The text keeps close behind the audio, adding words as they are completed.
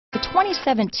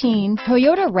2017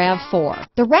 Toyota RAV4.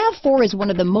 The RAV4 is one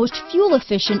of the most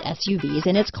fuel-efficient SUVs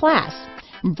in its class.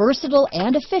 Versatile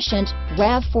and efficient,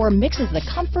 RAV4 mixes the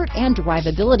comfort and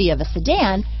drivability of a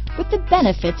sedan with the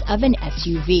benefits of an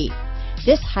SUV.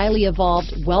 This highly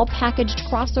evolved, well-packaged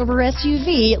crossover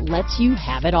SUV lets you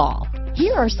have it all.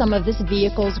 Here are some of this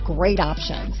vehicle's great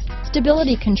options: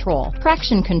 stability control,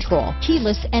 traction control,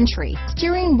 keyless entry,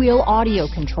 steering wheel audio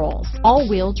controls,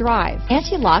 all-wheel drive,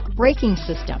 anti-lock braking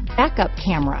system, backup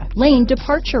camera, lane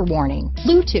departure warning,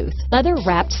 Bluetooth,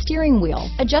 leather-wrapped steering wheel,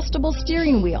 adjustable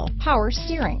steering wheel, power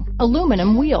steering,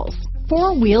 aluminum wheels,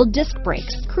 four-wheel disc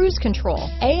brakes, cruise control,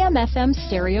 AM/FM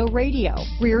stereo radio,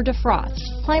 rear defrost,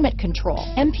 climate control,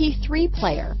 MP3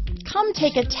 player. Come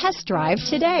take a test drive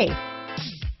today.